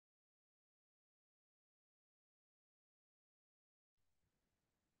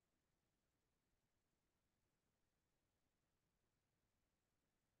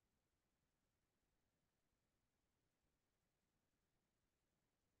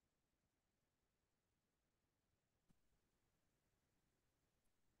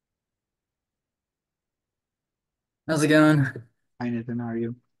How's it going? Hi, Nathan. How are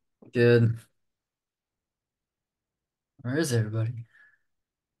you? Good. Where is everybody?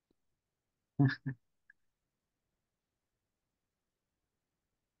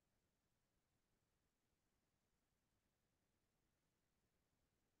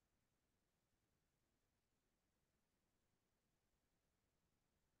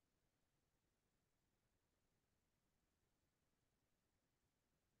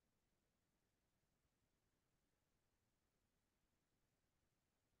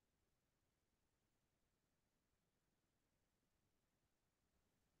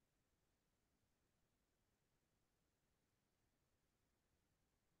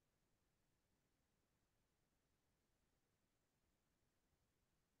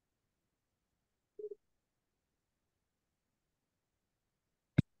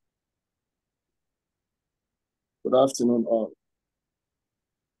 Good afternoon, all.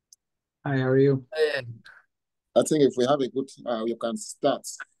 Hi, how are you? Hey. I think if we have a good, you can start.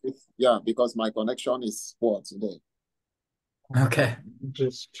 Yeah, because my connection is poor today. Okay.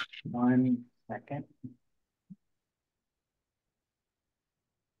 Just 1 second.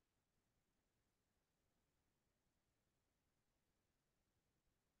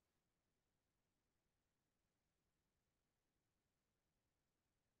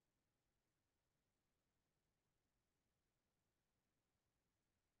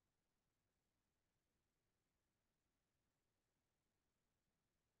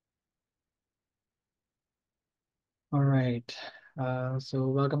 All right. So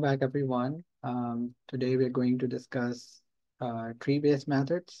welcome back, everyone. Today we're going to discuss tree-based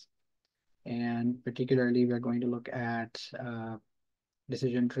methods, and particularly we're going to look at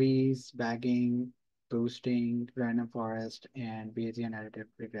decision trees, bagging, boosting, random forest, and Bayesian additive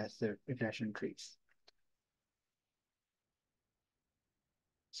regressive regression trees.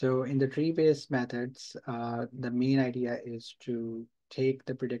 So in the tree-based methods, the main idea is to take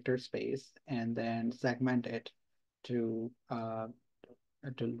the predictor space and then segment it to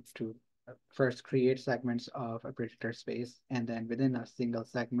first create segments of a predictor space, and then within a single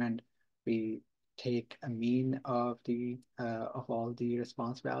segment, we take a mean of all the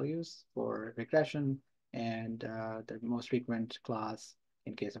response values for regression and the most frequent class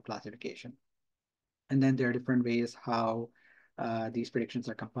in case of classification. And then there are different ways how these predictions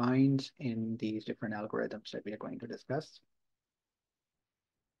are combined in these different algorithms that we are going to discuss.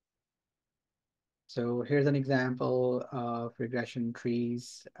 So here's an example of regression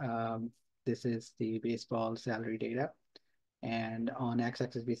trees. This is the baseball salary data. And on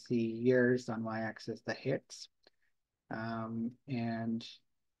x-axis, we see years, on y-axis, the hits. And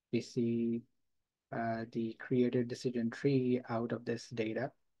we see the created decision tree out of this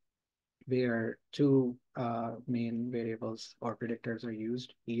data, where two main variables or predictors are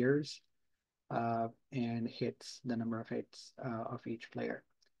used, years and hits, the number of hits of each player.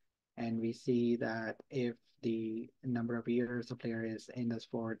 And we see that if the number of years a player is in the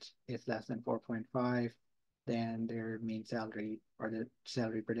sport is less than 4.5, then their mean salary or the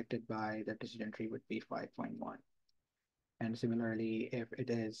salary predicted by the decision tree would be 5.1. And similarly, if it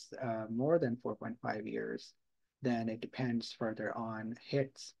is more than 4.5 years, then it depends further on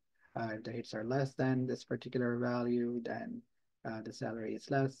hits. If the hits are less than this particular value, then the salary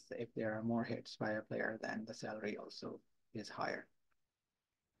is less. If there are more hits by a player, then the salary also is higher.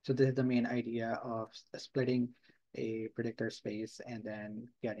 So this is the main idea of splitting a predictor space and then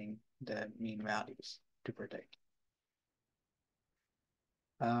getting the mean values to predict.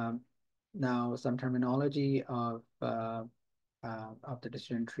 Um, Now, some terminology of the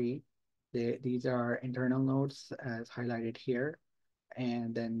decision tree. These are internal nodes as highlighted here.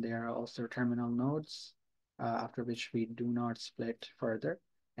 And then there are also terminal nodes, after which we do not split further.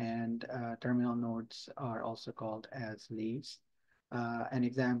 And terminal nodes are also called as leaves. An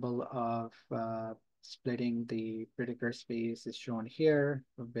example of splitting the predictor space is shown here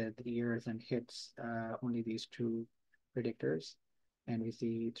with years and hits, only these two predictors. And we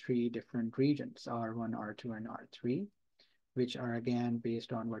see three different regions, R1, R2, and R3, which are again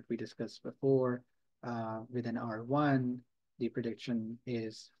based on what we discussed before. Within R1, the prediction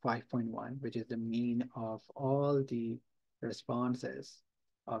is 5.1, which is the mean of all the responses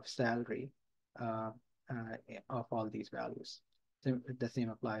of salary uh, uh, of all these values. So the same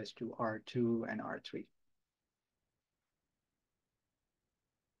applies to R2 and R3.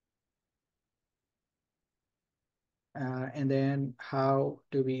 And then how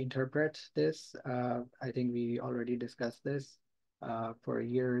do we interpret this? I think we already discussed this. For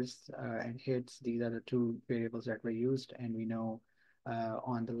years and hits, these are the two variables that were used. And we know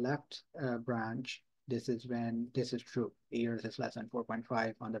on the left branch, this is when this is true. Years is less than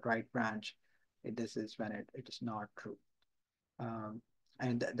 4.5. On the right branch, This is when it is not true.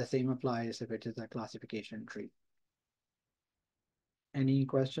 And the same applies if it is a classification tree. Any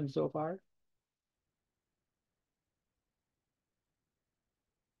questions so far?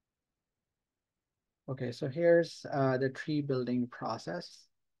 Okay, so here's the tree building process.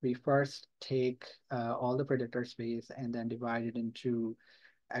 We first take all the predictor space and then divide it into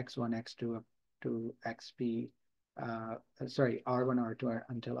x1, x2 up to xp, sorry, r1, r2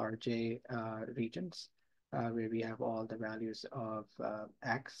 until rj regions, where we have all the values of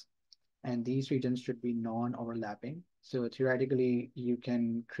x. And these regions should be non-overlapping. So theoretically, you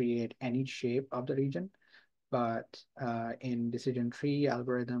can create any shape of the region, but in decision tree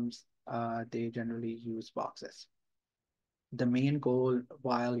algorithms, they generally use boxes. The main goal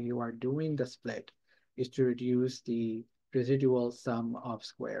while you are doing the split is to reduce the residual sum of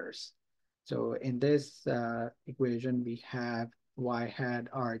squares. So in this equation, we have y hat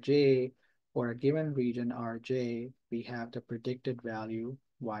rj. For a given region rj, we have the predicted value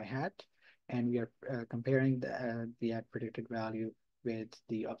y hat, and we are comparing the predicted value with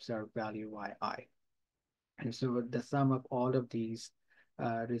the observed value yi. And so the sum of all of these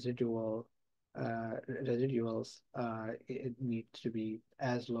residuals, it needs to be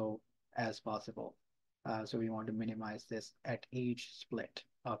as low as possible. So we want to minimize this at each split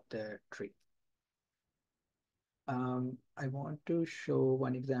of the tree. I want to show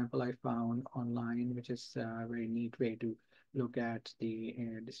one example I found online, which is a very neat way to look at the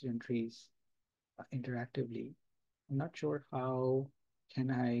decision trees interactively. I'm not sure how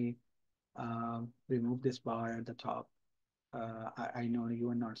can I remove this bar at the top. I know you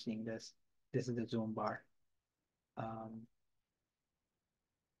are not seeing this. This is the zoom bar.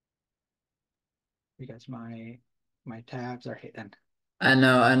 Because my tabs are hidden. I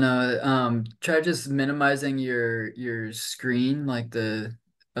know, I know. Try just minimizing your screen, like the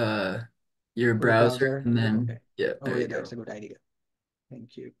your For the browser, browser, and then okay. yeah, Oh there you yeah, that's go. a good idea.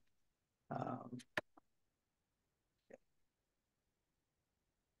 Thank you. Um,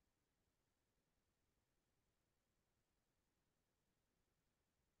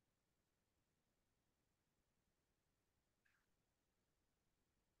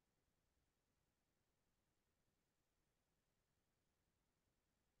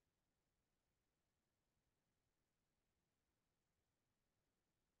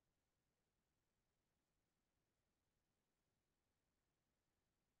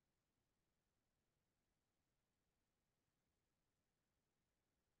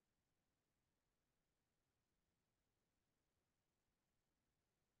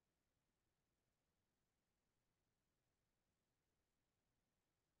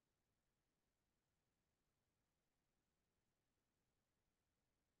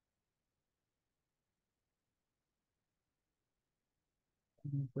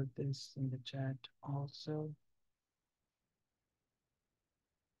 Let me put this in the chat also.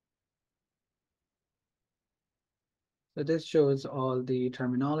 So this shows all the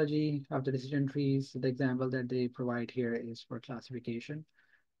terminology of the decision trees. The example that they provide here is for classification,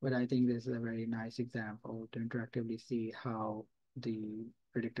 but I think this is a very nice example to interactively see how the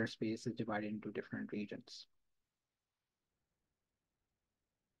predictor space is divided into different regions.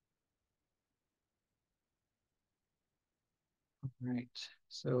 All right,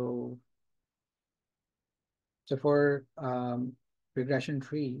 so for regression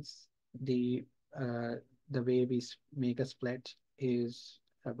trees, the uh, the way we make a split is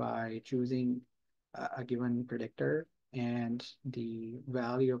by choosing a given predictor and the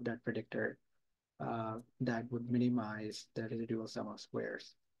value of that predictor that would minimize the residual sum of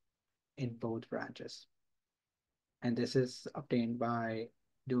squares in both branches. And this is obtained by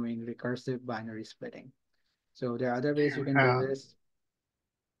doing recursive binary splitting. So there are other ways you can do this.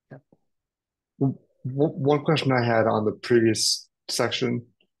 Yep. One question I had on the previous section,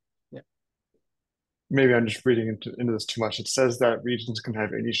 Yep. maybe I'm just reading into this too much. It says that regions can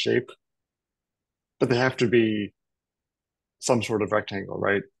have any shape, but they have to be some sort of rectangle,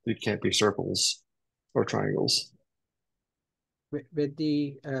 right? They can't be circles or triangles. With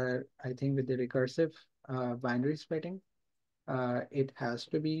the, I think with the recursive binary splitting, it has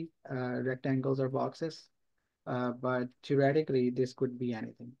to be rectangles or boxes, but theoretically, this could be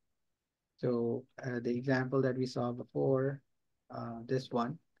anything. So the example that we saw before, this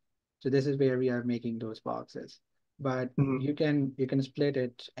one, so this is where we are making those boxes. But Mhm. you can split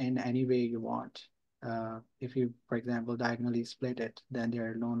it in any way you want. If you, for example, diagonally split it, then they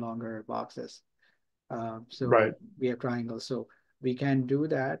are no longer boxes. Right. So we have triangles. So we can do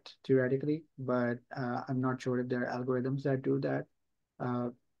that theoretically, but I'm not sure if there are algorithms that do that. Uh,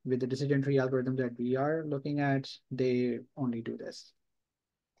 with the decision tree algorithm that we are looking at, they only do this.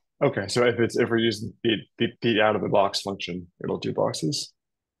 Okay, so if we're using the out of the box function, it'll do boxes.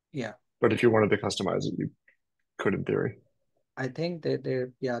 Yeah, But if you wanted to customize it, you could in theory. I think that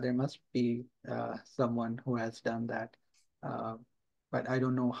there must be someone who has done that, uh, but I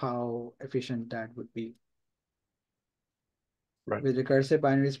don't know how efficient that would be. Right. With recursive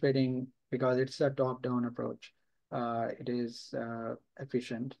binary splitting, because it's a top-down approach, it is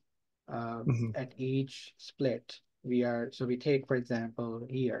efficient. Hmm. At each split, we take, for example,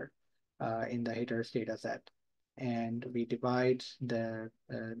 here in the haters data set, and we divide the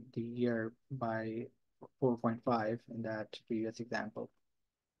year by 4.5 in that previous example.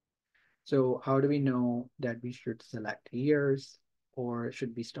 So how do we know that we should select years or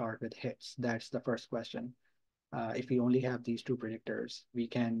should we start with hits? That's the first question. If we only have these two predictors, we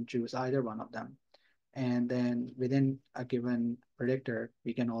can choose either one of them. And then within a given predictor,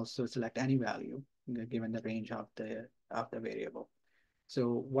 we can also select any value given the range of the variable.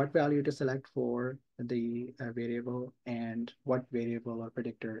 So what value to select for the variable and what variable or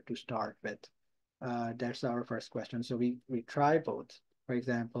predictor to start with? That's our first question. So we try both, for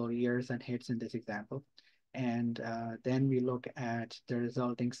example, years and hits in this example. And then we look at the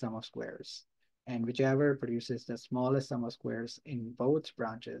resulting sum of squares. And whichever produces the smallest sum of squares in both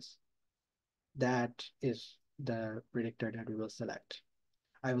branches, that is the predictor that we will select.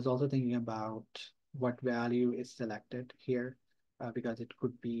 I was also thinking about what value is selected here, because it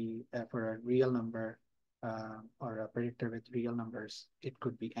could be for a real number or a predictor with real numbers. It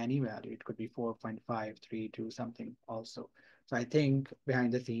could be any value. It could be 4.532 something also. So I think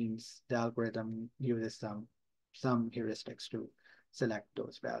behind the scenes, the algorithm uses some heuristics to select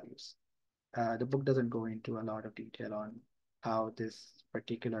those values. The book doesn't go into a lot of detail on how this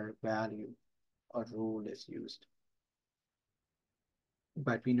particular value or rule is used.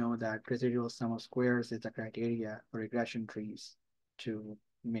 But we know that residual sum of squares is the criteria for regression trees to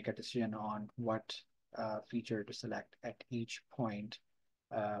make a decision on what feature to select at each point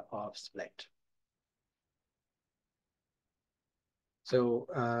of split.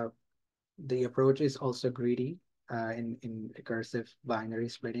 So the approach is also greedy in recursive binary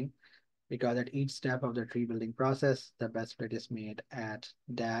splitting, because at each step of the tree building process, the best split is made at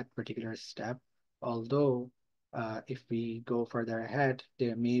that particular step. Although, if we go further ahead,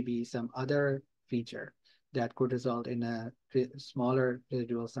 there may be some other feature that could result in a smaller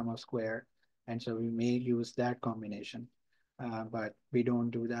residual sum of square. And so we may use that combination, but we don't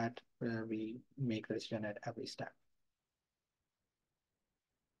do that. We make the decision at every step.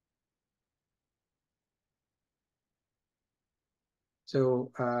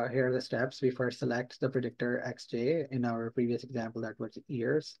 So here are the steps. We first select the predictor xj. In our previous example, that was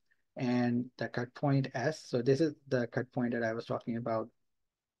years, and the cut point s. So this is the cut point that I was talking about.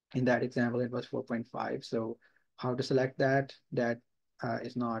 In that example, it was 4.5. So how to select that, that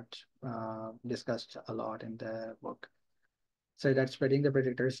is not discussed a lot in the book. So that spreading the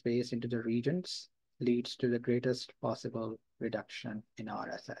predictor space into the regions leads to the greatest possible reduction in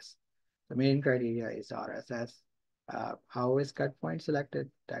RSS. The main criteria is RSS. How is cut point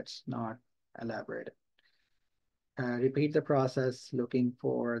selected? That's not elaborated. Repeat the process looking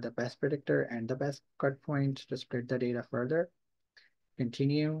for the best predictor and the best cut point to split the data further.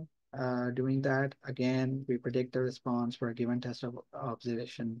 Continue doing that. Again, we predict the response for a given test of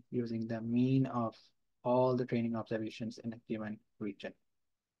observation using the mean of all the training observations in a given region.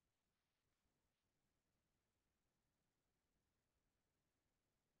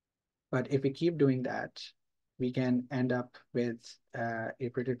 But if we keep doing that, we can end up with a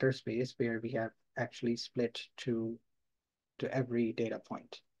predictor space where we have actually split to every data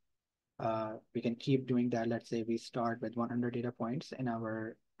point. We can keep doing that. Let's say we start with 100 data points in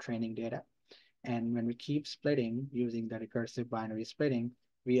our training data. And when we keep splitting using the recursive binary splitting,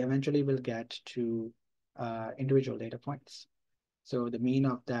 we eventually will get to individual data points. So the mean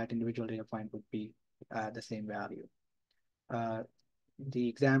of that individual data point would be the same value. The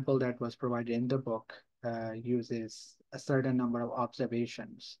example that was provided in the book uses a certain number of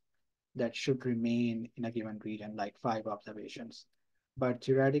observations that should remain in a given region, like 5 observations. But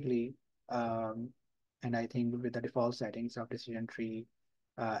theoretically, and I think with the default settings of decision tree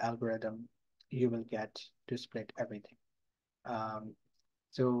algorithm, you will get to split everything.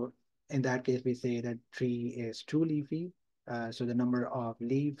 So in that case, we say that tree is too leafy. So the number of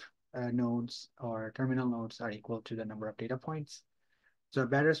leaf nodes or terminal nodes are equal to the number of data points. So a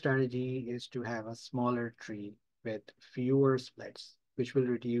better strategy is to have a smaller tree with fewer splits, which will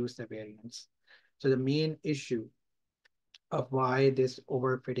reduce the variance. So the main issue of why this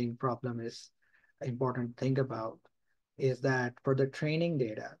overfitting problem is important to think about is that for the training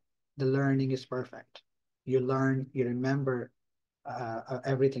data, the learning is perfect. You learn, you remember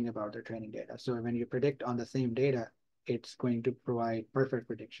everything about the training data. So when you predict on the same data, it's going to provide perfect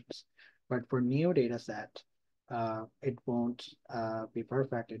predictions. But for new data set, it won't be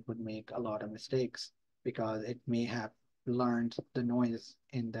perfect. It would make a lot of mistakes because it may have learned the noise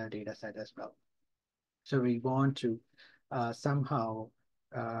in the data set as well. So we want to uh, somehow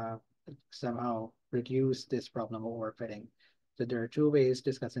uh, somehow reduce this problem of overfitting. So there are two ways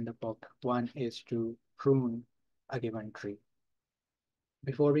discussed in the book. One is to prune a given tree.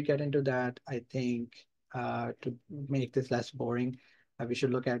 Before we get into that, I think to make this less boring, we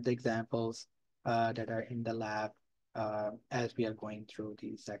should look at the examples that are in the lab as we are going through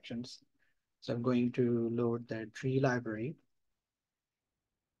these sections. So I'm going to load the tree library.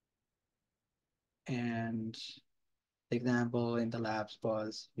 And the example in the labs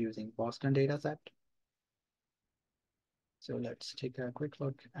was using Boston dataset. So let's take a quick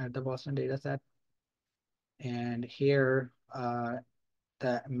look at the Boston dataset. And here,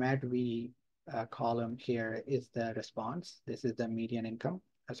 the MedV column here is the response. This is the median income,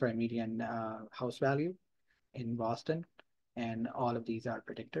 median house value in Boston. And all of these are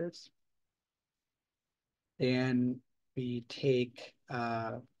predictors. Then we take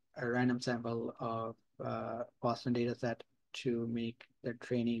a random sample of Boston dataset to make the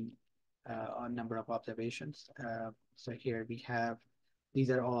training on number of observations. So here we have, these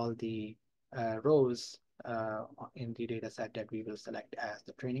are all the rows in the data set that we will select as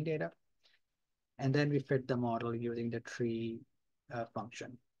the training data. And then we fit the model using the tree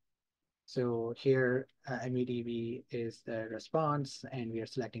function. So here MEDV is the response, and we are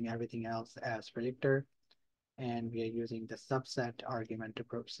selecting everything else as predictor. And we are using the subset argument to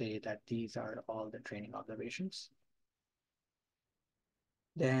say that these are all the training observations.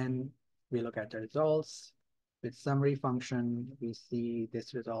 Then we look at the results. With summary function, we see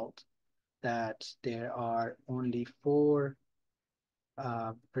this result that there are only 4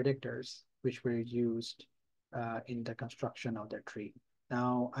 predictors which were used in the construction of the tree.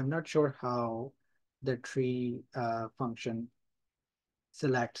 Now, I'm not sure how the tree function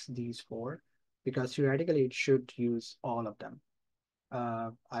selects these 4, because theoretically it should use all of them.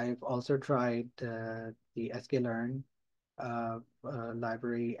 I've also tried the sklearn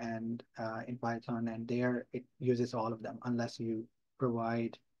library and in Python, and there it uses all of them unless you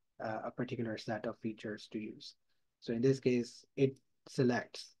provide a particular set of features to use. So in this case, it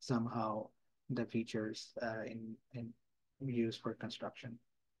selects somehow the features in use for construction.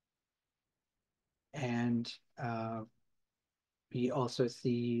 And we also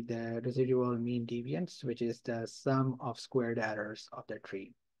see the residual mean deviance, which is the sum of squared errors of the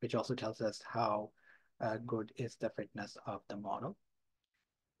tree, which also tells us how good is the fitness of the model.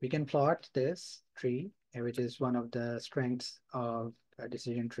 We can plot this tree, which is one of the strengths of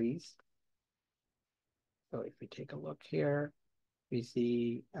decision trees. So if we take a look here, we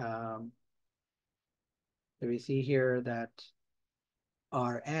see here that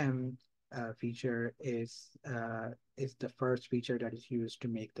RM feature is the first feature that is used to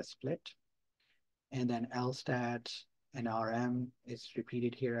make the split. And then LSTAT and RM is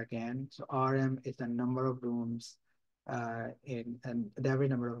repeated here again. So RM is the number of rooms the average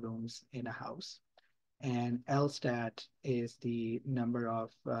number of rooms in a house. And LSTAT is the number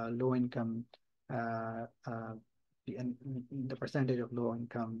of low income, the percentage of low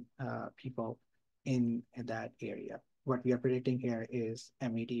income people in that area. What we are predicting here is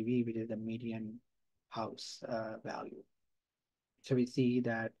MEDV, which is the median house value. So we see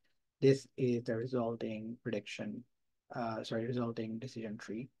that this is the resulting prediction, resulting decision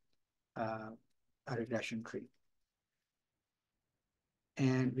tree, a regression tree.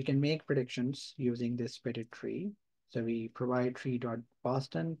 And we can make predictions using this fitted tree. So we provide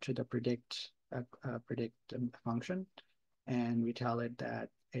tree.boston to the predict function, and we tell it that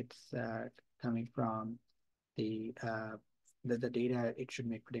it's coming from the data it should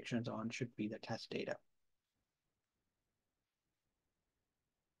make predictions on should be the test data.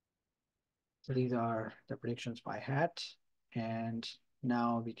 So these are the predictions by hat, and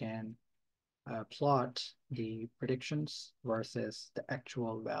now we can plot the predictions versus the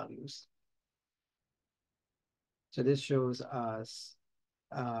actual values. So this shows us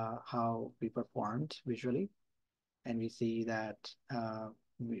how we performed visually, and we see that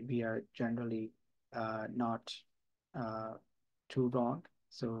we are generally not too wrong.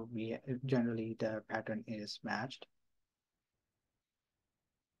 So we generally the pattern is matched.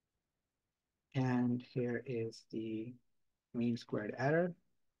 And here is the mean squared error.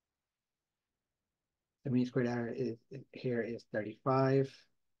 The mean squared error here is 35.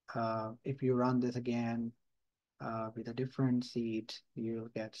 If you run this again with a different seed, you'll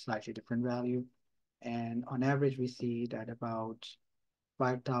get slightly different value. And on average, we see that about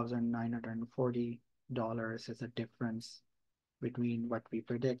 $5,940 is a difference between what we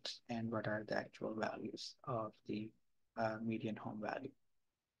predict and what are the actual values of the median home value.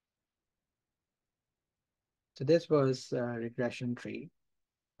 So this was a regression tree.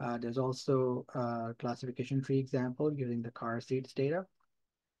 There's also a classification tree example using the car seats data.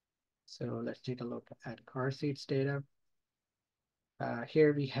 So let's take a look at car seats data.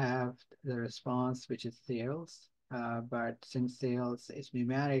 Here we have the response, which is sales. But since sales is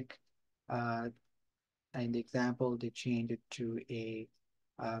numeric, in the example, they change it to a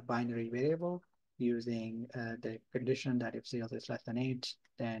binary variable using the condition that if sales is less than 8,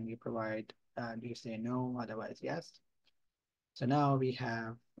 then you provide, you say no, otherwise yes. So now we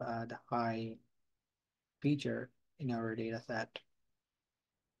have the high feature in our data set.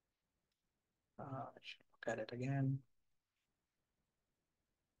 Let's look at it again.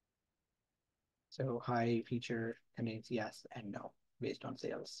 So high feature contains yes and no based on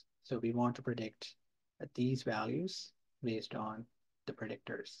sales. So we want to predict these values based on the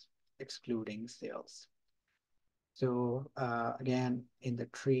predictors, excluding sales. So again, in the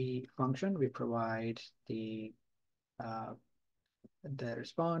tree function, we provide the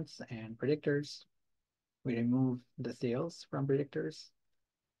response and predictors. We remove the sales from predictors,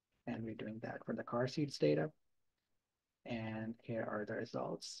 and we're doing that for the car seats data. And here are the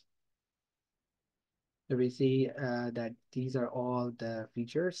results. So we see that these are all the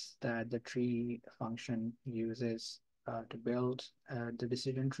features that the tree function uses to build the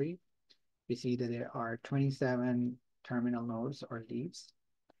decision tree. We see that there are 27 terminal nodes or leaves.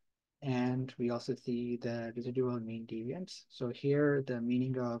 And we also see the residual mean deviance. So here the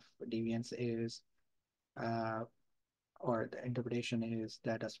meaning of deviance is, or the interpretation is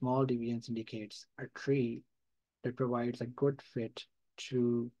that a small deviance indicates a tree that provides a good fit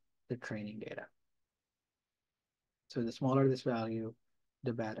to the training data. So the smaller this value,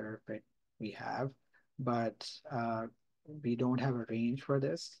 the better fit we have. But we don't have a range for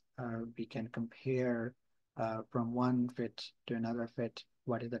this. We can compare from one fit to another fit.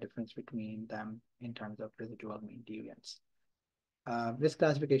 What is the difference between them in terms of residual mean deviance? This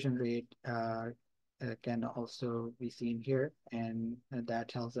classification rate can also be seen here, and that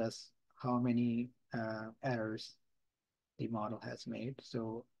tells us how many errors the model has made.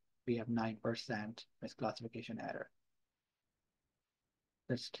 So we have 9% misclassification error.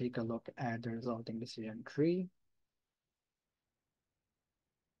 Let's take a look at the resulting decision tree.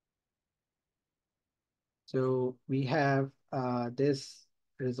 So we have this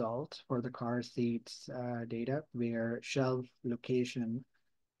result for the car seats data where shelf location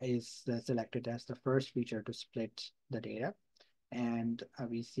is selected as the first feature to split the data. And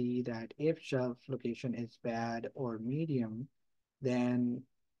we see that if shelf location is bad or medium, then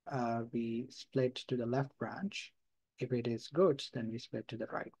we split to the left branch. If it is good, then we split to the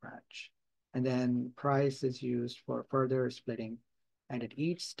right branch. And then price is used for further splitting. And at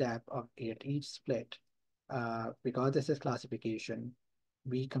each step of at each split, because this is classification,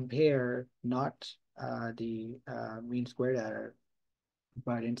 we compare not the mean squared error,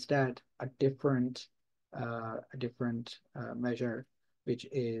 but instead a different measure, which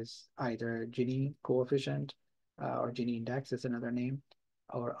is either Gini coefficient or Gini index is another name,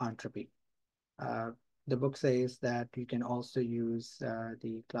 or entropy. The book says that you can also use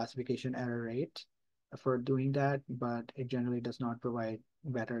the classification error rate for doing that, but it generally does not provide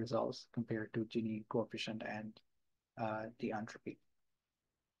better results compared to Gini coefficient and the entropy.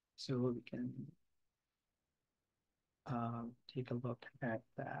 So we can take a look at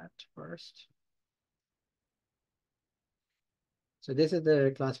that first. So this is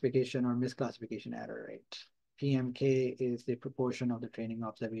the classification or misclassification error rate. PMK is the proportion of the training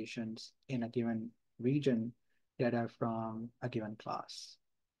observations in a given region that are from a given class.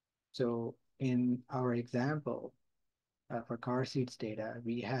 So in our example, for car seats data,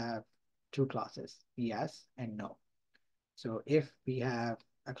 we have two classes, yes and no. So if we have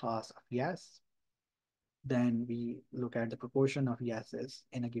a class of yes, then we look at the proportion of yeses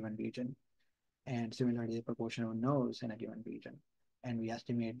in a given region, and similarly the proportion of no's in a given region. And we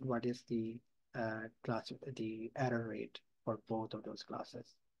estimate what is the the error rate for both of those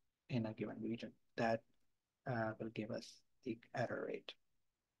classes in a given region. That will give us the error rate.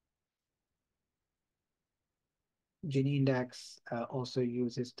 Gini index also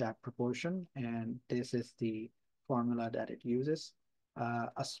uses step proportion, and this is the formula that it uses.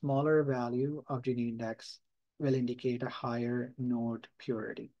 A smaller value of Gini index will indicate a higher node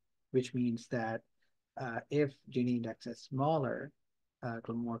purity, which means that if Gini index is smaller,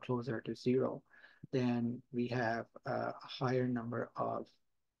 more closer to 0, then we have a higher number of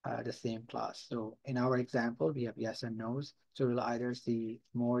the same class. So in our example, we have yes and no's. So we'll either see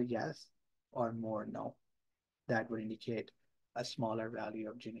more yes or more no. That would indicate a smaller value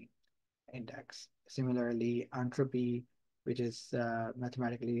of Gini index. Similarly, entropy, which is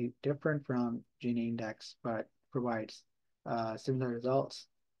mathematically different from Gini index, but provides similar results.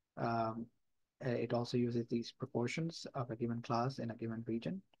 It also uses these proportions of a given class in a given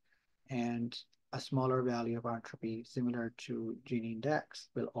region. And a smaller value of entropy similar to Gini index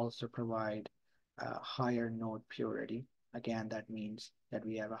will also provide higher node purity. Again, that means that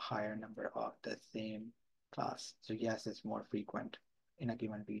we have a higher number of the same class. So yes is more frequent in a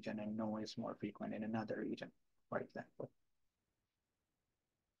given region and no is more frequent in another region, for example.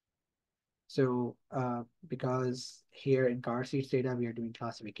 So because here in car seats data, we are doing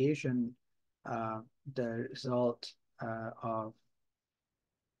classification, the result of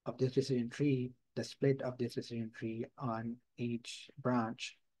this decision tree, the split of this decision tree on each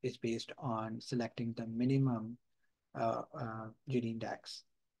branch is based on selecting the minimum Gini index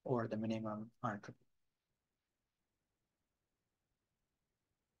or the minimum entropy.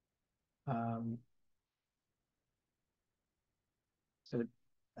 So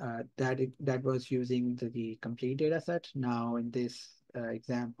that was using the complete data set. Now in this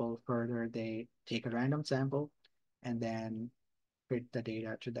example, further they take a random sample and then fit the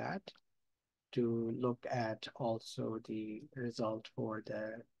data to that to look at also the result for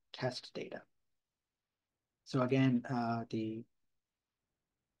the test data. So again, the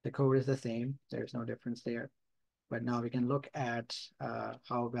code is the same. There's no difference there. But now we can look at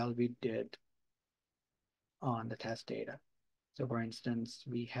how well we did on the test data. So for instance,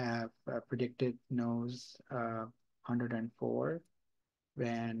 we have predicted no's 104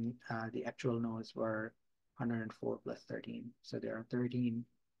 when the actual no's were 104 plus 13. So there are 13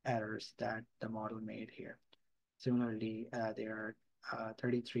 errors that the model made here. Similarly, there are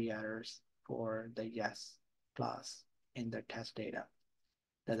 33 errors for the yes class in the test data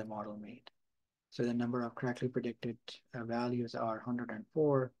that the model made. So the number of correctly predicted values are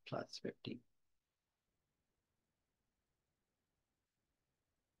 104 plus 50.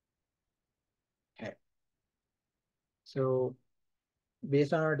 Okay. So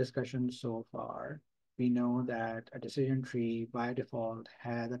based on our discussion so far, we know that a decision tree by default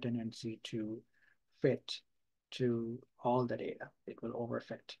has a tendency to fit to all the data. It will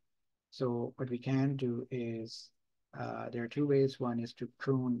overfit. So what we can do is, there are two ways. One is to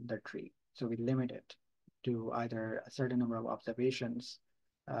prune the tree. So we limit it to either a certain number of observations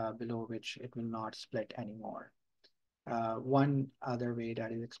below which it will not split anymore. One other way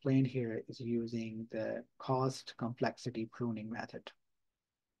that is explained here is using the cost complexity pruning method.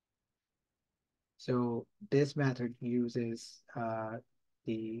 So this method uses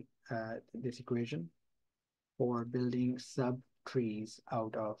this equation for building subtrees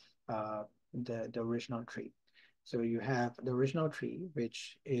out of the original tree. So you have the original tree,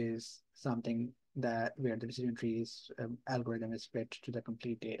 which is something that where the decision trees algorithm is fit to the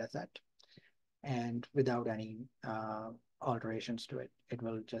complete data set. And without any alterations to it, it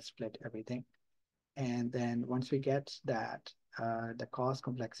will just split everything. And then once we get that, the cost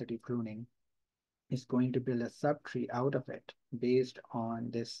complexity pruning is going to build a subtree out of it based on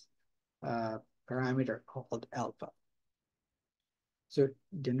this parameter called alpha. So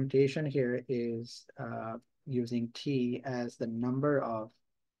the notation here is using T as the number of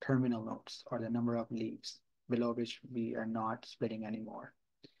terminal nodes or the number of leaves below which we are not splitting anymore.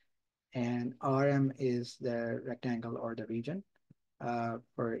 And RM is the rectangle or the region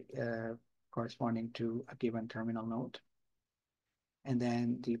corresponding to a given terminal node. And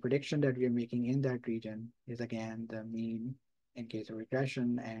then the prediction that we are making in that region is again the mean in case of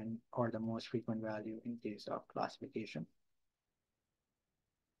regression and or the most frequent value in case of classification.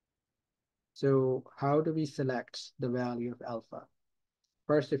 So how do we select the value of alpha?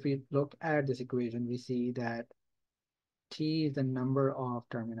 First, if we look at this equation, we see that T is the number of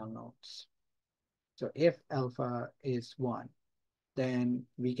terminal nodes. So if alpha is 1, then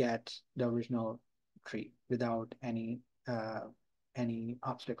we get the original tree without any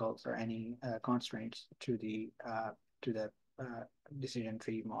obstacles or any constraints to the decision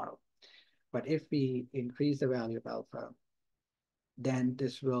tree model. But if we increase the value of alpha, then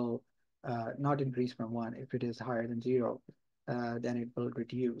this will not increase from 1. If it is higher than 0, then it will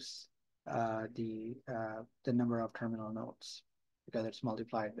reduce the number of terminal nodes because it's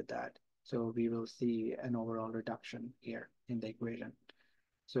multiplied with that. So we will see an overall reduction here in the equation.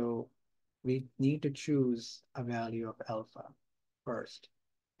 So we need to choose a value of alpha first,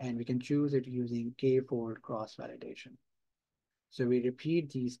 and we can choose it using k-fold cross-validation. So we repeat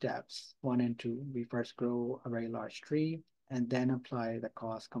these steps 1 and 2. We first grow a very large tree, and then apply the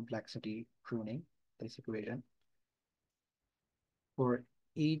cost complexity pruning, this equation, for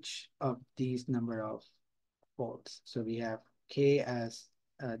each of these number of folds. So we have k as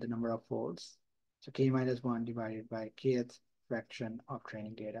the number of folds. So k minus 1 divided by kth fraction of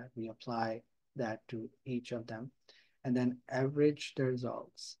training data. We apply that to each of them and then average the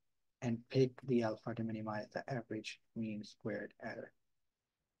results and pick the alpha to minimize the average mean squared error.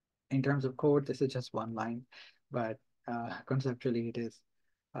 In terms of code, this is just one line, but conceptually it is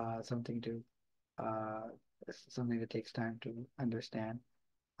something to something that takes time to understand.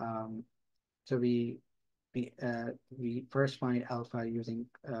 So we first find alpha using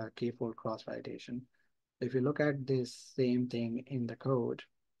k-fold cross validation. If you look at this same thing in the code,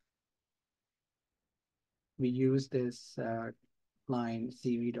 we use this line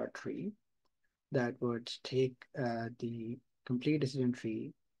cv.tree that would take the complete decision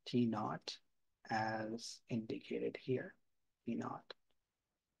tree T naught as indicated here, T naught.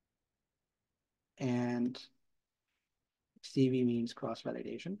 And CV means cross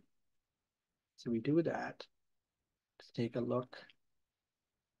validation. So we do that. Let's take a look.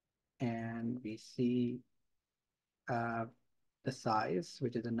 And we see the size,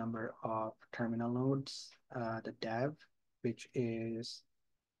 which is the number of terminal nodes, the dev, which is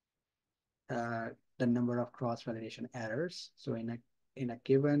the number of cross-validation errors. So in a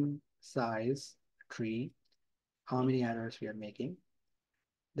given size tree, how many errors we are making.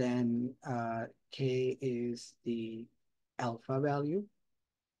 Then K is the alpha value.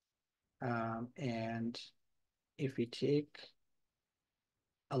 And if we take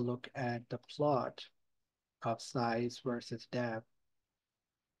a look at the plot of size versus dev,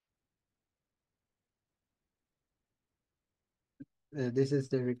 this is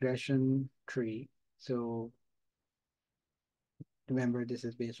the regression tree. So remember, this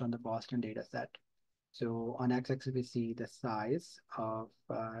is based on the Boston data set. So on x-axis, we see the size of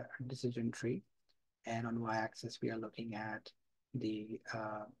a decision tree. And on y-axis, we are looking at the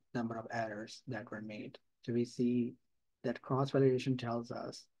number of errors that were made. So we see that cross-validation tells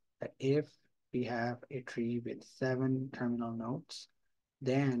us that if we have a tree with 7 terminal nodes,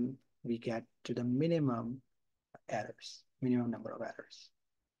 then we get to the minimum errors, minimum number of errors.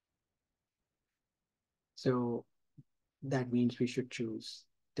 So that means we should choose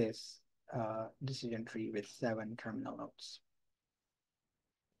this decision tree with 7 terminal nodes.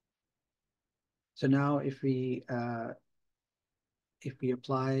 So now if we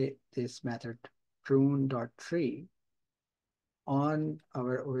apply this method prune.tree on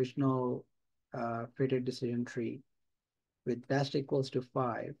our original fitted decision tree with best equals to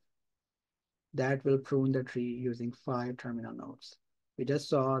 5, that will prune the tree using 5 terminal nodes. We just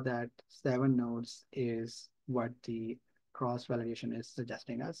saw that 7 nodes is what the cross-validation is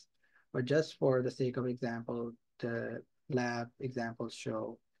suggesting us. But just for the sake of example, the lab examples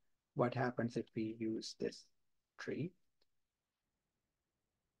show what happens if we use this tree.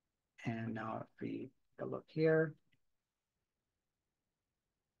 And now if we take a look here.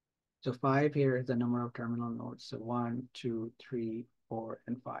 So 5 here is the number of terminal nodes. So 1, 2, 3, 4,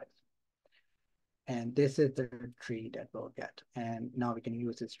 and 5. And this is the tree that we'll get. And now we can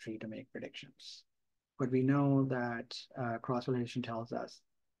use this tree to make predictions. But we know that cross-validation tells us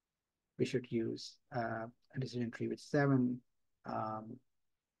we should use a decision tree with 7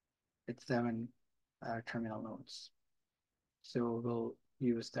 terminal nodes. So we'll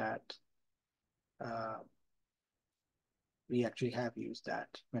use that. We actually have used that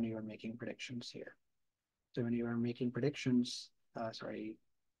when you are making predictions here. So when you are making predictions,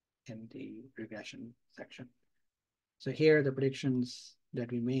 in the regression section. So here the predictions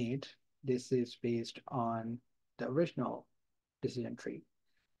that we made, this is based on the original decision tree,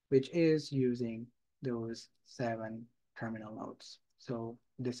 which is using those 7 terminal nodes. So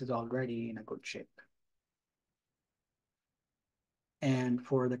this is already in a good shape. And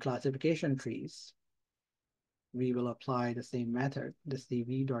for the classification trees, we will apply the same method, the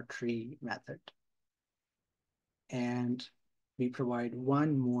cv.tree method. And we provide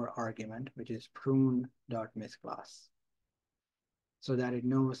one more argument, which is prune.misclass, so that it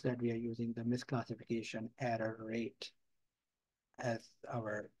knows that we are using the misclassification error rate as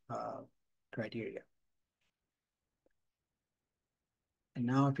our criteria. And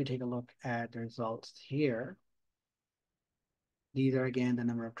now if you take a look at the results here, these are again the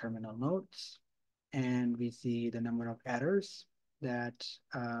number of terminal nodes, and we see the number of errors that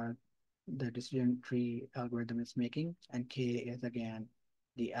the decision tree algorithm is making, and K is again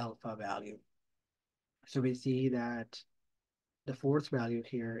the alpha value. So we see that the force value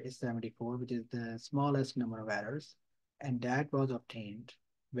here is 74, which is the smallest number of errors, and that was obtained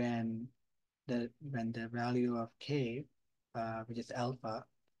when the value of K which is alpha,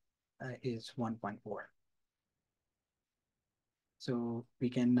 is 1.4. So we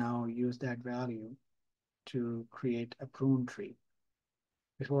can now use that value to create a prune tree.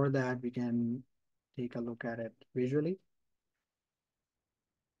 Before that, we can take a look at it visually.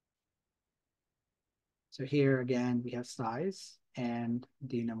 So here again, we have size and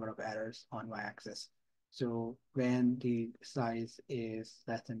the number of errors on y-axis. So when the size is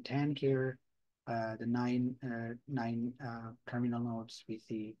less than 10 here, the nine terminal nodes, we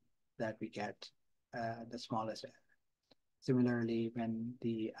see that we get the smallest error. Similarly, when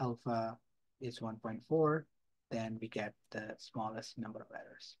the alpha is 1.4, then we get the smallest number of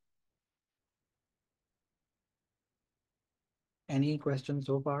errors. Any questions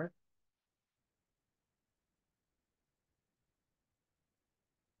so far?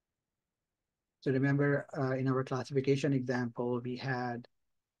 So remember, in our classification example, we had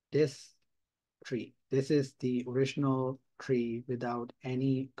this tree. This is the original tree without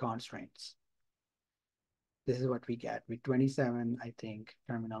any constraints. This is what we get with 27, I think,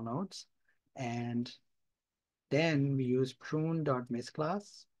 terminal nodes. And then we use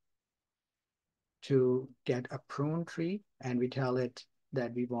prune.misclass to get a prune tree, and we tell it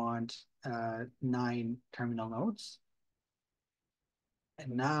that we want 9 terminal nodes.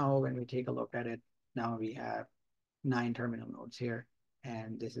 And now when we take a look at it, now we have 9 terminal nodes here.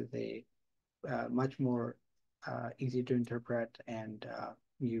 And this is a much more easy to interpret and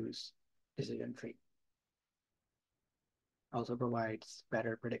use decision tree. Also provides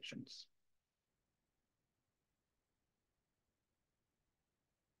better predictions.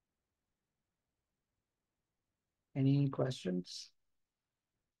 Any questions?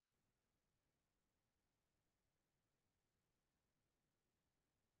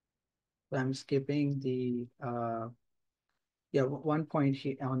 So I'm skipping the, one point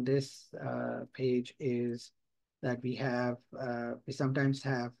here on this page is that we sometimes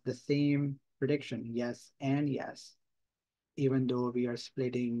have the same prediction, yes and yes, even though we are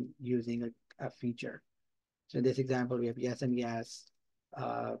splitting using a feature. So in this example, we have yes and yes.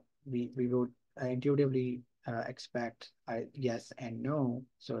 We would intuitively expect yes and no.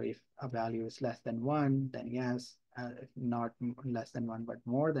 So if a value is less than 1, then yes. If not less than 1, but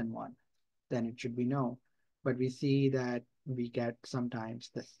more than 1, then it should be no. But we see that we get sometimes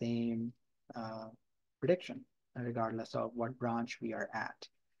the same prediction, regardless of what branch we are at.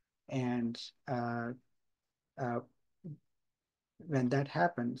 And uh, when that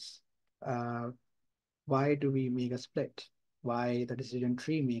happens, why do we make a split? Why the decision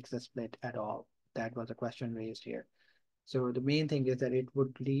tree makes a split at all? That was a question raised here. So the main thing is that it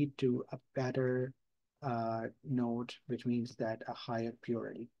would lead to a better node, which means that a higher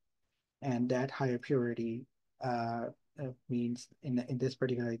purity. And that higher purity means in this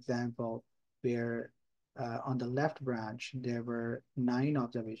particular example, where on the left branch, there were 9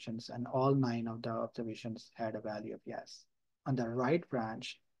 observations and all 9 of the observations had a value of yes. On the right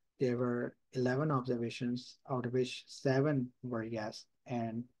branch, there were 11 observations, out of which 7 were yes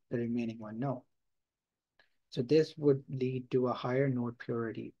and the remaining one no. So this would lead to a higher node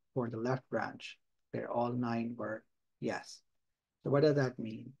purity for the left branch, where all 9 were yes. So what does that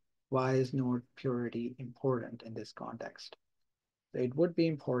mean? Why is node purity important in this context? So it would be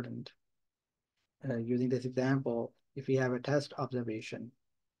important, using this example, if we have a test observation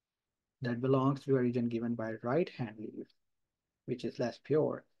that belongs to a region given by right hand leaf, which is less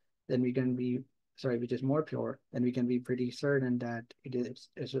pure, then we can be, which is more pure, then we can be pretty certain that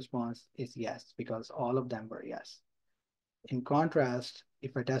its response is yes, because all of them were yes. In contrast,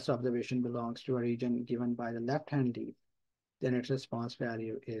 if a test observation belongs to a region given by the left hand leaf, then its response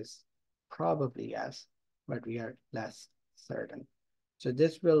value is probably yes, but we are less certain. So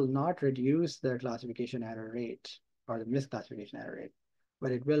this will not reduce the classification error rate or the misclassification error rate,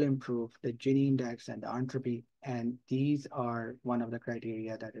 but it will improve the Gini index and the entropy. And these are one of the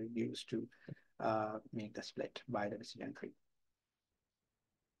criteria that are used to make the split by the decision tree.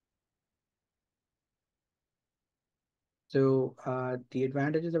 So the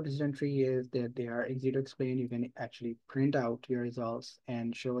advantages of decision tree is that they are easy to explain. You can actually print out your results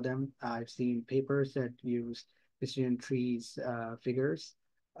and show them. I've seen papers that use decision trees figures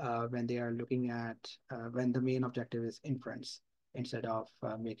when they are looking at when the main objective is inference instead of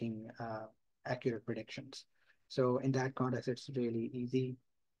making accurate predictions. So in that context, it's really easy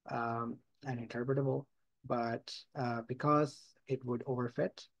and interpretable. But because it would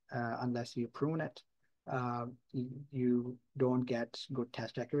overfit unless you prune it, you don't get good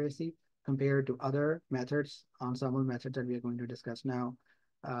test accuracy compared to other methods, ensemble methods that we are going to discuss now.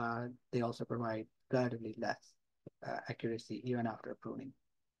 They also provide relatively less accuracy even after pruning.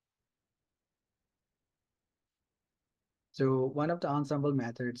 So one of the ensemble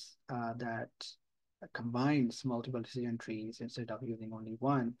methods that combines multiple decision trees instead of using only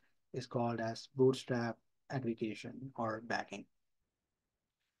one is called as bootstrap aggregation or bagging.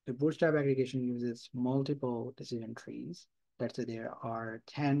 The bootstrap aggregation uses multiple decision trees. Let's say there are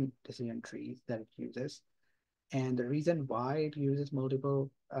 10 decision trees that it uses. And the reason why it uses multiple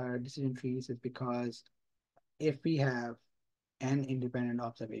decision trees is because if we have n independent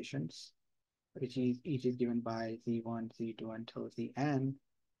observations, which is each is given by z1, z2 until zn,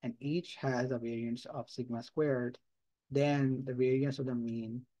 and each has a variance of sigma squared, then the variance of the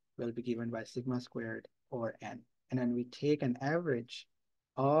mean will be given by sigma squared over n. And then we take an average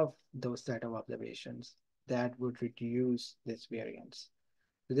of those set of observations that would reduce this variance.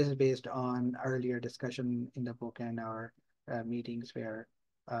 So this is based on earlier discussion in the book and our meetings where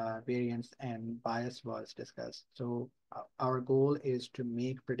variance and bias was discussed. So our goal is to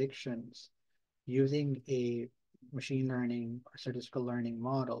make predictions using a machine learning or statistical learning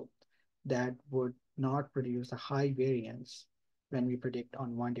model that would not produce a high variance when we predict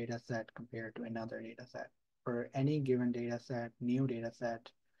on one data set compared to another data set. For any given data set, new data set,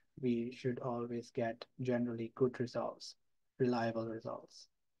 we should always get generally good results, reliable results.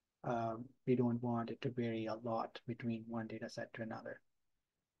 We don't want it to vary a lot between one data set to another.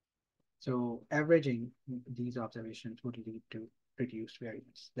 So averaging these observations would lead to reduced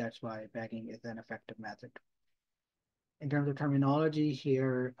variance. That's why bagging is an effective method. In terms of terminology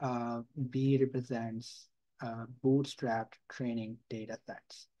here, B represents bootstrapped training data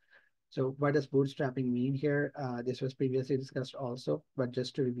sets. So what does bootstrapping mean here? This was previously discussed also, but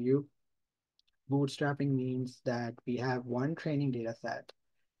just to review, bootstrapping means that we have one training data set,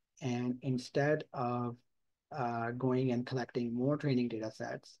 and instead of going and collecting more training data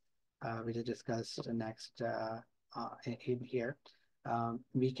sets, which is discussed next in here,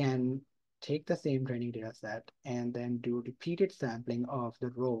 we can take the same training data set and then do repeated sampling of the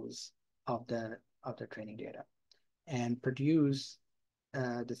rows of the training data and produce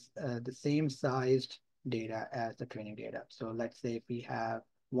the same sized data as the training data. So let's say if we have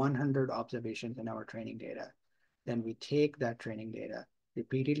 100 observations in our training data, then we take that training data,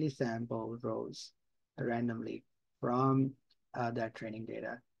 repeatedly sample rows randomly from that training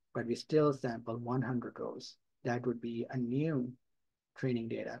data, but we still sample 100 rows. That would be a new training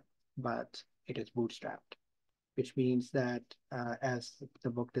data, but it is bootstrapped, which means that as the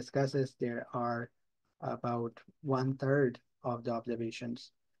book discusses, there are about 1/3 of the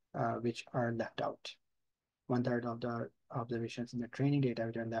observations which are left out. 1/3 of the observations in the training data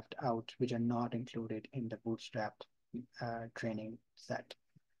which are left out, which are not included in the bootstrapped training set.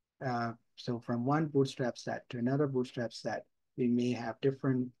 So from one bootstrap set to another bootstrap set, we may have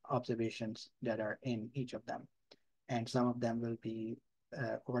different observations that are in each of them. And some of them will be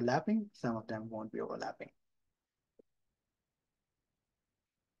overlapping, some of them won't be overlapping.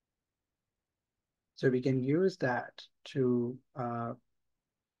 So we can use that to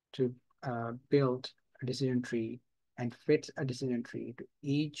build a decision tree and fit a decision tree to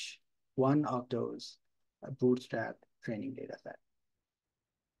each one of those bootstrap training data set.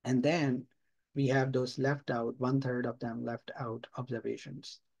 And then we have those left out, 1/3 of them left out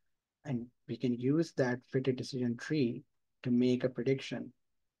observations. And we can use that fitted decision tree to make a prediction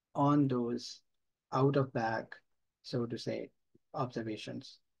on those out of bag, so to say,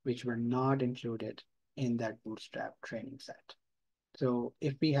 observations, which were not included in that bootstrap training set. So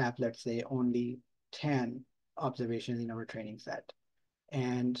if we have, let's say, only 10 observations in our training set,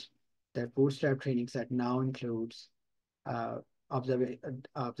 and the bootstrap training set now includes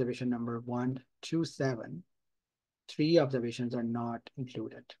observation number 1 to 7, 3 observations are not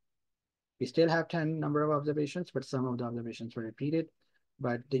included. We still have 10 number of observations, but some of the observations were repeated,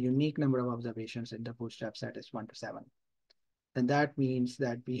 but the unique number of observations in the bootstrap set is 1 to 7. Then that means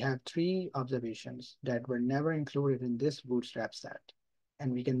that we have 3 observations that were never included in this bootstrap set,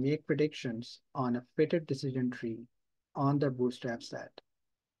 and we can make predictions on a fitted decision tree on the bootstrap set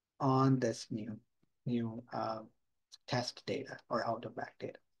on this new test data or out of bag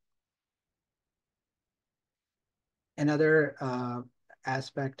data. Another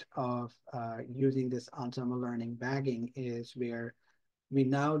aspect of using this ensemble learning bagging is where we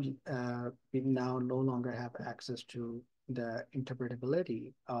now no longer have access to the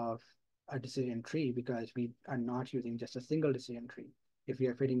interpretability of a decision tree because we are not using just a single decision tree. If we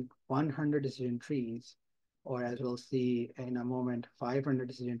are fitting 100 decision trees, or as we'll see in a moment, 500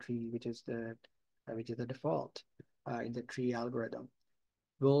 decision tree, which is the default in the tree algorithm,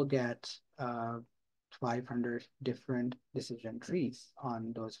 we'll get 500 different decision trees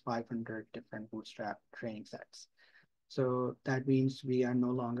on those 500 different bootstrap training sets. So that means we are no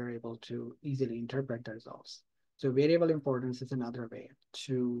longer able to easily interpret the results. So variable importance is another way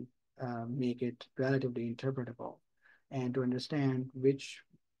to make it relatively interpretable and to understand which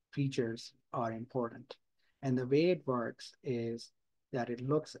features are important. And the way it works is that it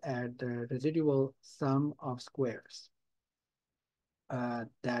looks at the residual sum of squares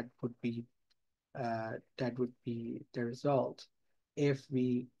that would be the result if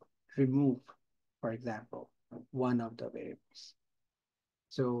we remove, for example, one of the variables.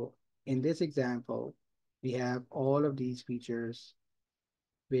 So in this example, we have all of these features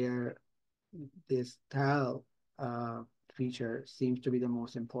where this tal feature seems to be the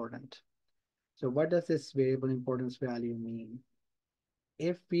most important. So what does this variable importance value mean?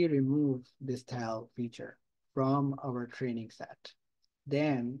 If we remove this tal feature from our training set,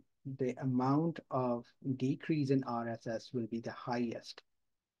 then the amount of decrease in RSS will be the highest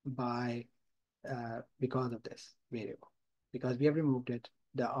by because of this variable. Because we have removed it,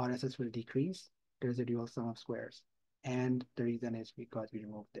 the RSS will decrease the residual sum of squares. And the reason is because we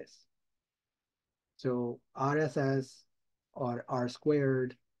removed this. So RSS or R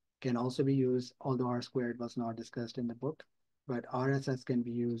squared can also be used, although R squared was not discussed in the book, but RSS can be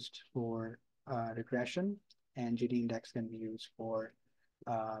used for regression, and GD index can be used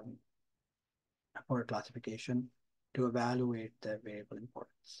um, for classification to evaluate the variable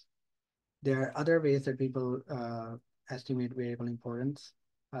importance. There are other ways that people estimate variable importance.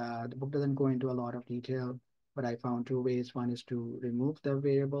 The book doesn't go into a lot of detail, but I found two ways. One is to remove the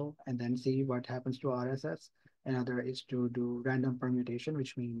variable and then see what happens to RSS. Another is to do random permutation,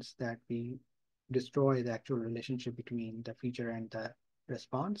 which means that we destroy the actual relationship between the feature and the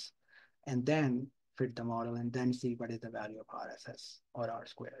response, and then fit the model and then see what is the value of RSS or R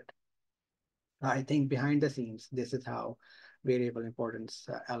squared. I think behind the scenes, this is how variable importance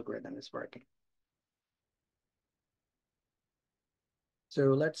algorithm is working.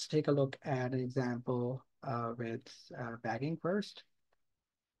 So let's take a look at an example with bagging first.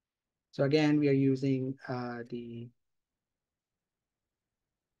 So again, we are using the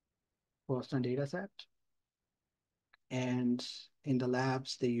Boston data set. And in the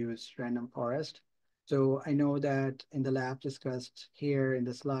labs, they use random forest. So I know that in the lab discussed here in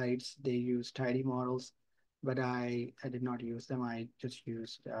the slides, they use tidy models, but I did not use them. I just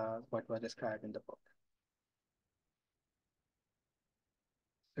used what was described in the book.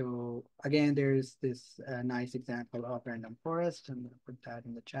 So again, there's this nice example of random forest. I'm going to put that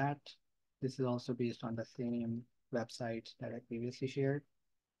in the chat. This is also based on the same website that I previously shared.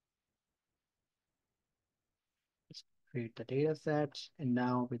 Let's create the data set. And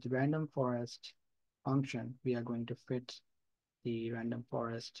now with random forest function, we are going to fit the random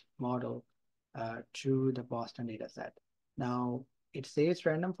forest model to the Boston data set. Now it says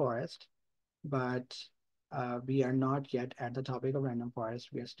random forest, but we are not yet at the topic of random forest.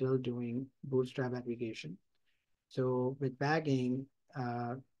 We are still doing bootstrap aggregation. So with bagging,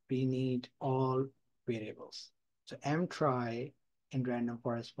 we need all variables. So mtry in random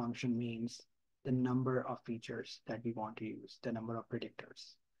forest function means the number of features that we want to use, the number of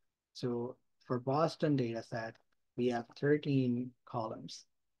predictors. So for Boston data set, we have 13 columns.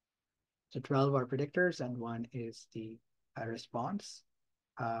 So 12 are predictors and one is the response.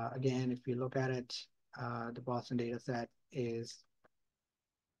 Again, if you look at it, the Boston data set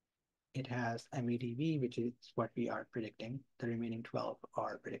it has MEDV, which is what we are predicting. The remaining 12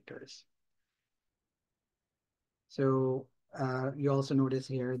 are predictors. So you also notice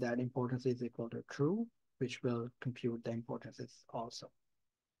here that importance is equal to true, which will compute the importances also.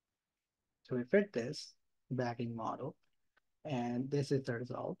 So we fit this bagging model, and this is the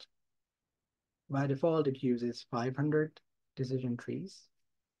result. By default, it uses 500 decision trees,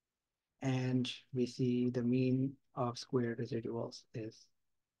 and we see the mean of squared residuals is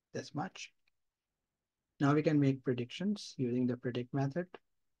this much. Now we can make predictions using the predict method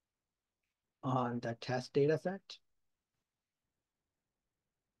on the test data set.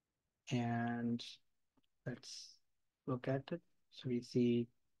 And let's look at it. So we see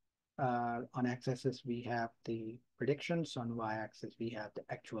on x-axis, we have the predictions. On y-axis, we have the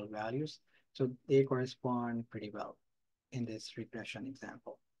actual values. So they correspond pretty well in this regression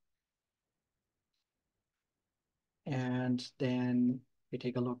example. And then we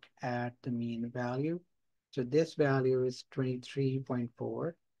take a look at the mean value. So this value is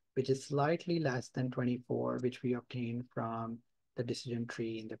 23.4, which is slightly less than 24, which we obtained from the decision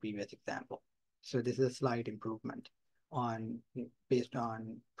tree in the previous example. So this is a slight improvement based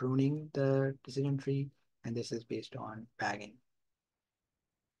on pruning the decision tree, and this is based on bagging.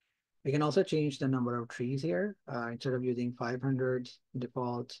 We can also change the number of trees here. Instead of using 500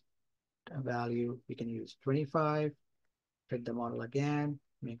 default value, we can use 25. Fit the model again,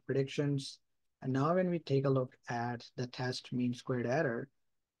 make predictions. And now when we take a look at the test mean squared error,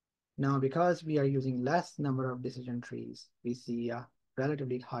 now because we are using less number of decision trees, we see a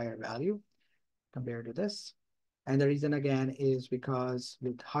relatively higher value compared to this. And the reason again is because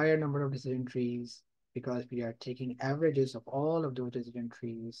with higher number of decision trees, because we are taking averages of all of those decision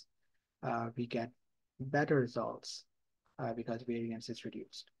trees, we get better results because variance is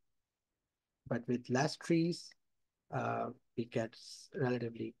reduced. But with less trees, we get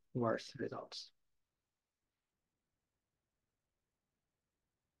relatively worse results.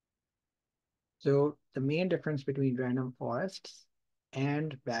 So the main difference between random forests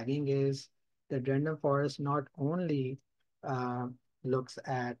and bagging is that random forest not only uh, looks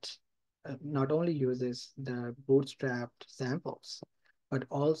at, not only uses the bootstrapped samples, but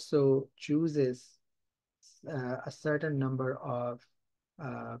also chooses a certain number of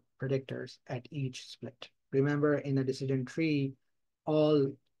predictors at each split. Remember, in a decision tree,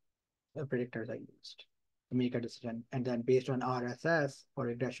 all predictors are used to make a decision. And then based on RSS or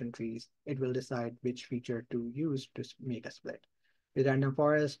regression trees, it will decide which feature to use to make a split. With random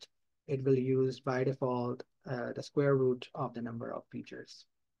forest, it will use by default the square root of the number of features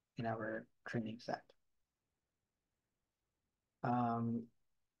in our training set.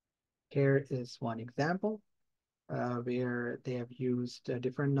 Here is one example where they have used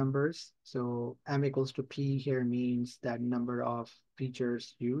different numbers. So m equals to p here means that number of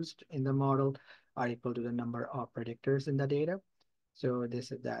features used in the model are equal to the number of predictors in the data. So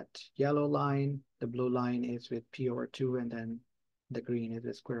this is that yellow line. The blue line is with p over 2, and then the green is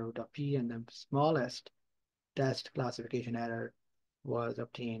the square root of p, and the smallest test classification error was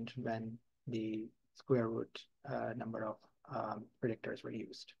obtained when the square root number of predictors were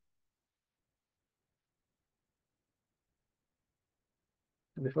used.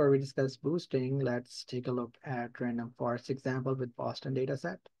 Before we discuss boosting, let's take a look at random forest example with Boston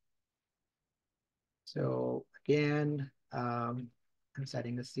dataset. So again, I'm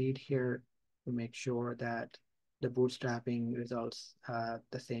setting the seed here to make sure that the bootstrapping results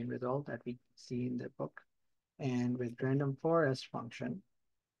the same result that we see in the book. And with random forest function,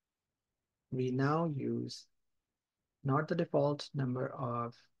 we now use not the default number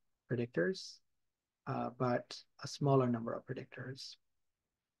of predictors, but a smaller number of predictors.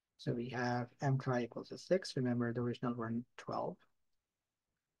 So we have m try equals to 6. Remember, the original one 12.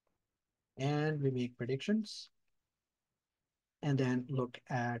 And we make predictions. And then look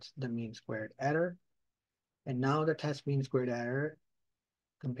at the mean squared error. And now the test mean squared error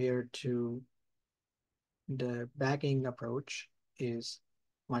compared to the bagging approach is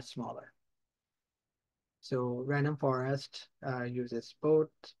much smaller. So random forest uses both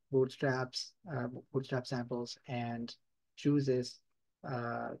bootstrap samples and chooses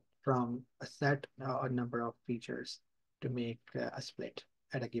from a set or number of features to make a split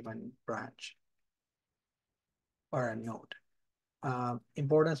at a given branch or a node.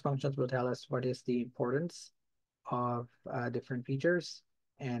 Importance functions will tell us what is the importance of different features,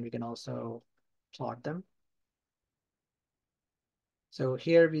 and we can also plot them. So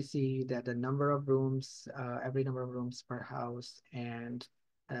here we see that the number of rooms, every number of rooms per house, and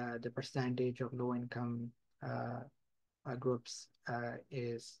the percentage of low-income groups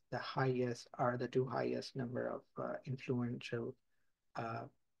is the highest, are the two highest number of influential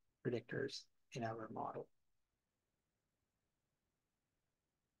predictors in our model.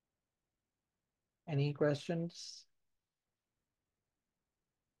 Any questions?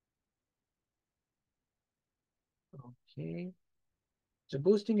 Okay. So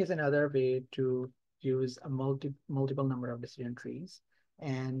boosting is another way to use a multiple number of decision trees.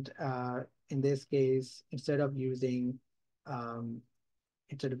 And in this case, instead of using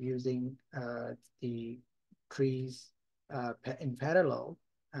the trees in parallel,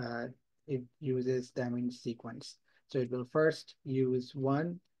 it uses them in sequence. So it will first use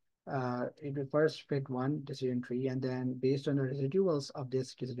it will first fit one decision tree, and then based on the residuals of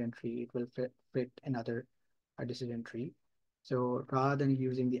this decision tree, it will fit another decision tree. So rather than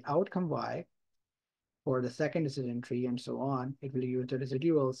using the outcome y for the second decision tree and so on, it will use the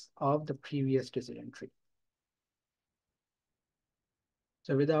residuals of the previous decision tree.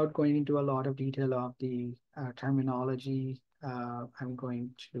 So without going into a lot of detail of the terminology, I'm going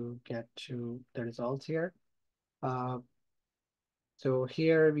to get to the results here. So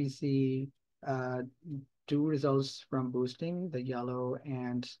here we see two results from boosting, the yellow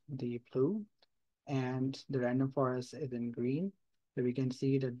and the blue, and the random forest is in green. So we can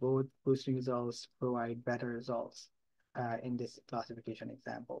see that both boosting results provide better results in this classification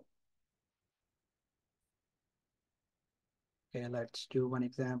example. Okay, let's do one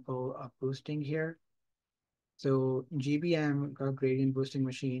example of boosting here. So GBM, gradient boosting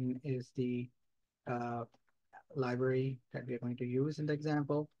machine, is the library that we are going to use in the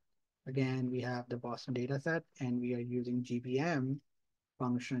example. Again, we have the Boston data set, and we are using GPM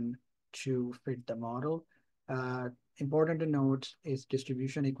function to fit the model. Important to note is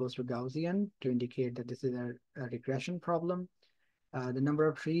distribution equals to Gaussian to indicate that this is a regression problem. The number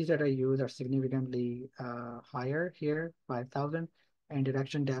of trees that I use are significantly higher here, 5,000, and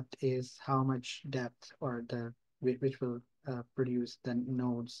direction depth is how much depth or which will produce the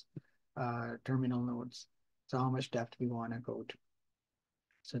nodes, terminal nodes. So how much depth we want to go to.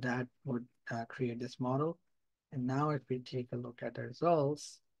 So that would create this model. And now if we take a look at the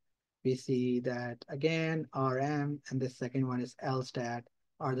results, we see that again, RM and the second one is LSTAT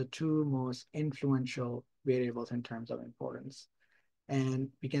are the two most influential variables in terms of importance. And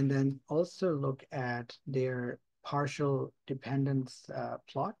we can then also look at their partial dependence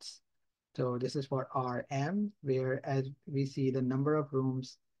plots. So this is for RM, where as we see the number of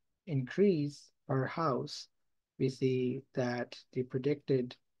rooms increase per house, we see that the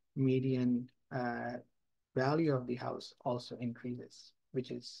predicted median value of the house also increases,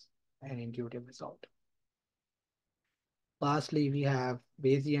 which is an intuitive result. Lastly, we have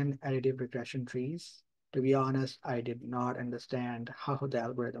Bayesian additive regression trees. To be honest, I did not understand how the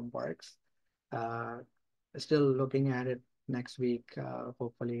algorithm works. Still looking at it next week.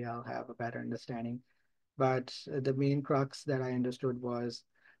 Hopefully I'll have a better understanding. But the main crux that I understood was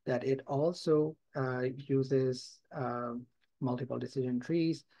that it also uses multiple decision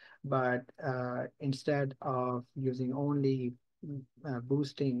trees, but instead of using only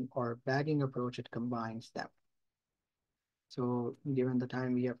boosting or bagging approach, it combines them. So given the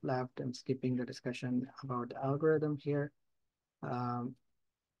time we have left, I'm skipping the discussion about the algorithm here.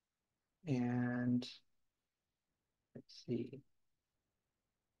 And let's see.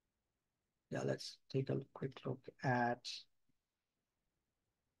 Yeah, let's take a quick look at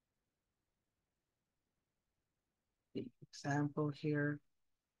the example here.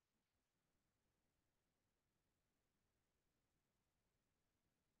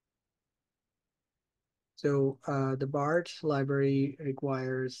 So the BART library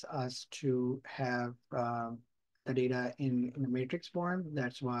requires us to have the data in a matrix form.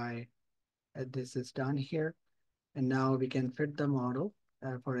 That's why this is done here. And now we can fit the model.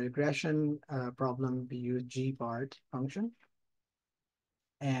 For a regression problem, we use gbart function.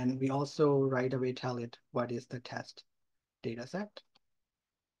 And we also right away tell it what is the test data set.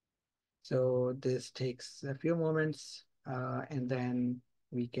 So this takes a few moments, and then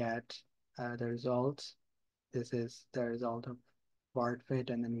we get the results. This is the result of BART fit,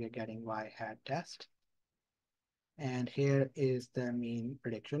 and then we are getting y hat test. And here is the mean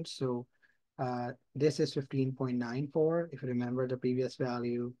prediction. So this is 15.94. If you remember, the previous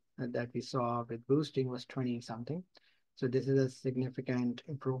value that we saw with boosting was 20 something. So this is a significant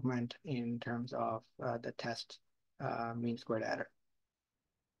improvement in terms of the test mean squared error.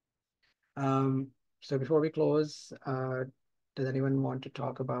 So before we close, does anyone want to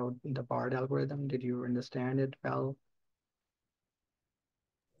talk about the BART algorithm? Did you understand it well?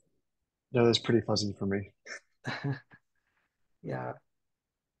 Yeah, that's pretty fuzzy for me. Yeah.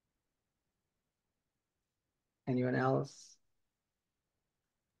 Anyone else?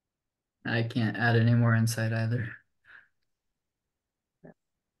 I can't add any more insight either.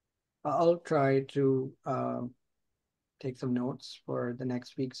 I'll try to take some notes for the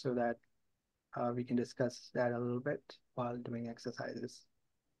next week so that we can discuss that a little bit while doing exercises.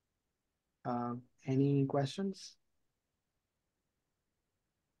 Any questions?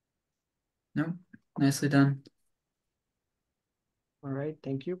 Nope. Nicely done. All right,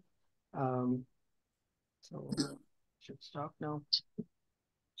 thank you. So should stop now.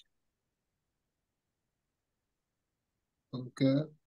 Okay.